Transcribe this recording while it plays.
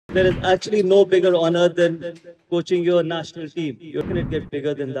There is actually no bigger honor than coaching your national team. You can it get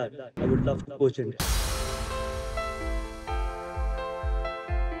bigger than that? I would love to coach India.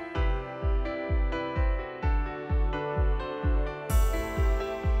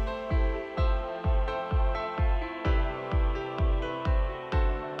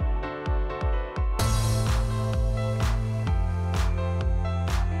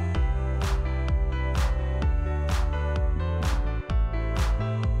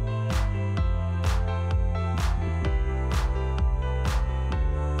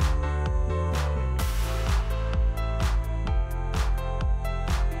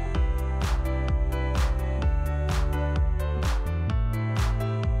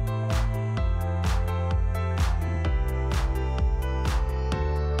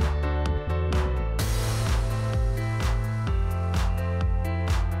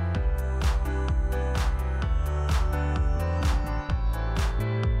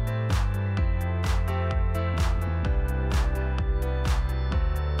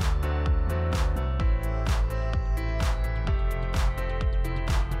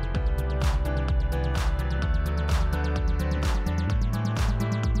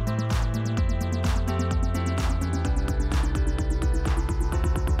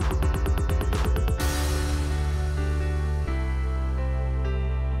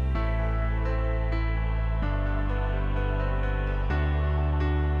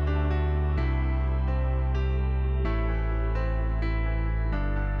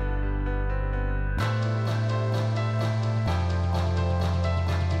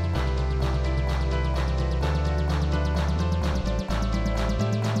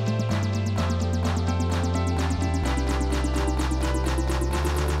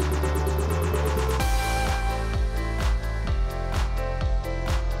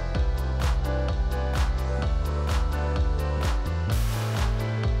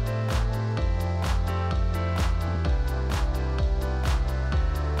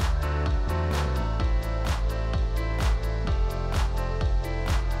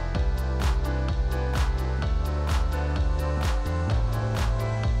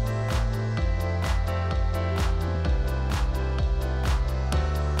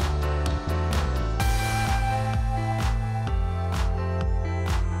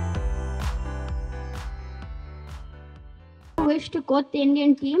 Wish to coach the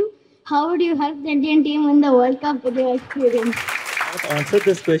Indian team, how would you help the Indian team win the World Cup with your experience? I've answered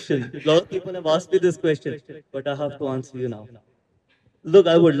this question. A lot of people have asked me this question, but I have to answer you now. Look,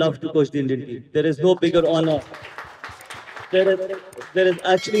 I would love to coach the Indian team. There is no bigger honor. There is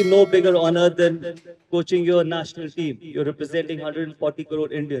actually no bigger honor than coaching your national team. You're representing 140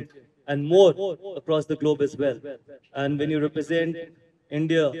 crore Indians and more across the globe as well. And when you represent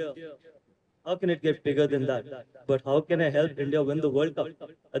India, how can it get bigger than that? But how can I help India win the World Cup?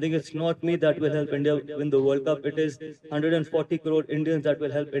 I think it's not me that will help India win the World Cup. It is 140 crore Indians that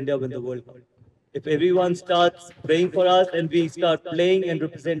will help India win the World Cup. If everyone starts praying for us and we start playing and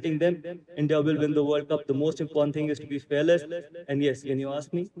representing them, India will win the World Cup. The most important thing is to be fearless. And yes, when you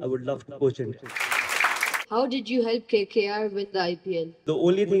ask me, I would love to coach India. How did you help KKR win the IPL? The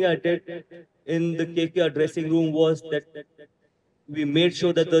only thing I did in the KKR dressing room was that we made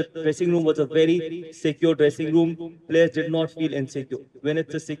sure that the dressing room was a very secure dressing room. Players did not feel insecure. When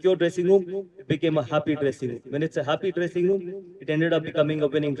it's a secure dressing room, it became a happy dressing room. When it's a happy dressing room, it ended up becoming a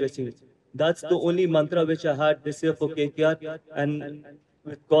winning dressing room. That's the only mantra which I had this year for KKR. And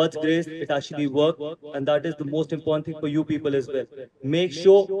with God's grace, it actually worked. And that is the most important thing for you people as well. Make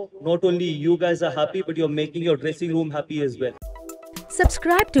sure not only you guys are happy, but you're making your dressing room happy as well.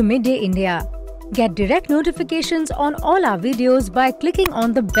 Subscribe to Midday India. Get direct notifications on all our videos by clicking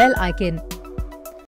on the bell icon.